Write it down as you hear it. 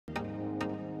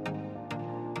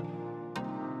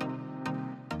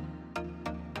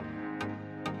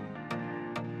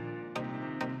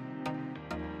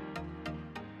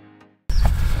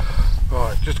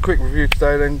just a quick review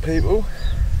today then, people.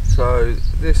 So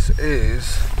this is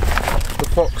the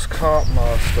Fox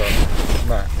CARPMASTER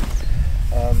mat.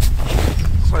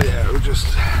 So yeah, we'll just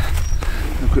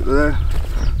look at there.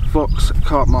 Fox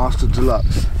CARPMASTER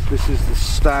Deluxe. This is the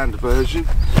standard version.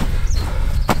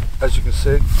 As you can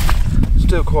see,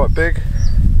 still quite big.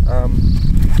 I've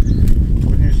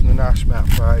been using the Nash mat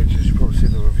for ages. You've probably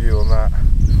seen the review on that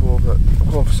before, but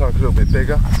I've gone for something a little bit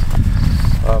bigger.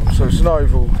 So it's an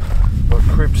oval, like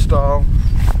crib style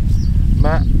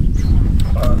mat.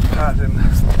 Padding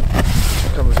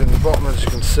comes in the bottom, as you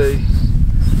can see.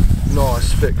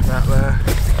 Nice thick mat there.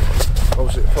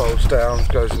 Obviously it folds down,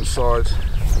 goes inside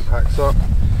and packs up.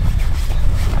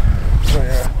 So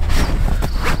yeah,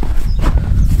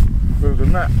 the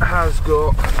mat has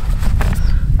got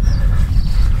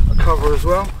a cover as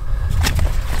well.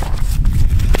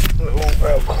 It all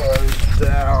velcros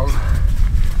down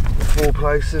in 4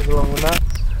 places along the mat,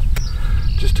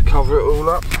 just to cover it all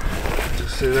up. As you can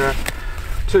see there,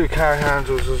 2 carry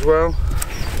handles as well.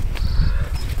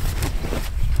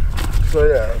 So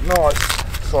yeah, nice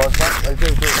size mat. They do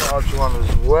a large one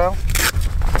as well.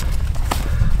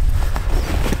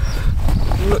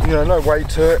 You know, no weight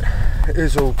to it. It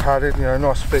is all padded. You know,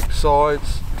 nice thick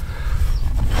sides.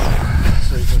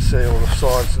 So you can see all the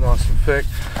sides are nice and thick.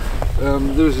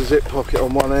 There is a zip pocket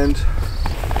on one end.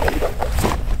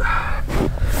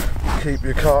 Keep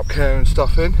your carp care and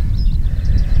stuff in.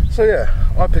 So yeah,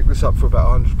 I picked this up for about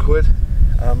 100 quid.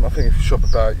 I think if you shop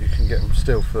about, you can get them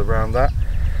still for around that.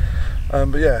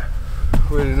 But yeah,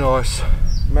 really nice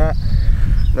mat.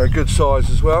 You know, good size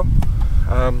as well.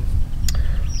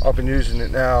 I've been using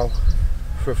it now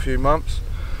for a few months.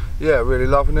 Yeah, really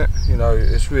loving it. You know,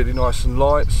 it's really nice and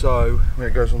light, so when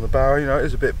it goes on the barrow, you know, it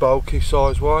is a bit bulky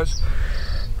size wise,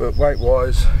 but weight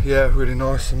wise, yeah, really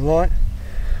nice and light.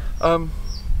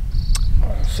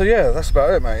 So yeah, that's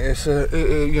about it, mate. It's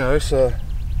a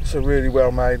really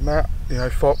well made mat. You know,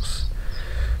 Fox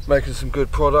making some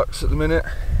good products at the minute.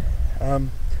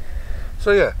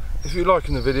 So yeah, if you're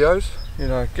liking the videos, you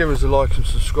know, give us a like and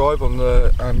subscribe on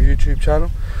the YouTube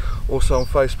channel, also on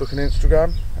Facebook and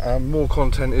Instagram. More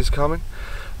content is coming.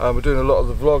 We're doing a lot of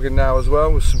the vlogging now as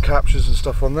well, with some captures and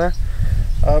stuff on there.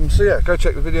 So yeah, go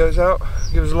check the videos out,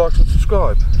 give us a like and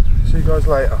subscribe. See you guys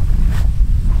later.